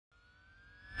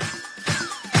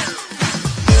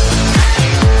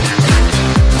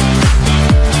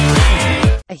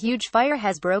huge fire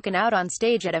has broken out on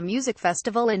stage at a music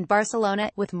festival in Barcelona,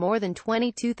 with more than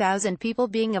 22,000 people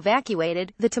being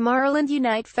evacuated. The Tomorrowland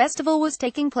Unite festival was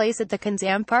taking place at the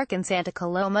Kensam Park in Santa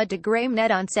Coloma de Gramenet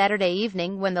on Saturday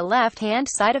evening when the left-hand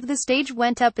side of the stage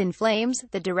went up in flames.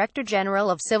 The Director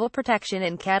General of Civil Protection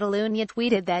in Catalonia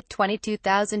tweeted that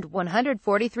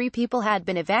 22,143 people had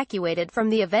been evacuated from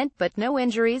the event, but no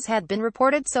injuries had been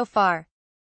reported so far.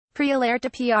 Pre-alerta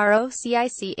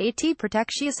PROCICAT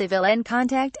Protecció Civil en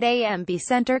contacte amb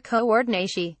Centre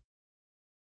Coordinació.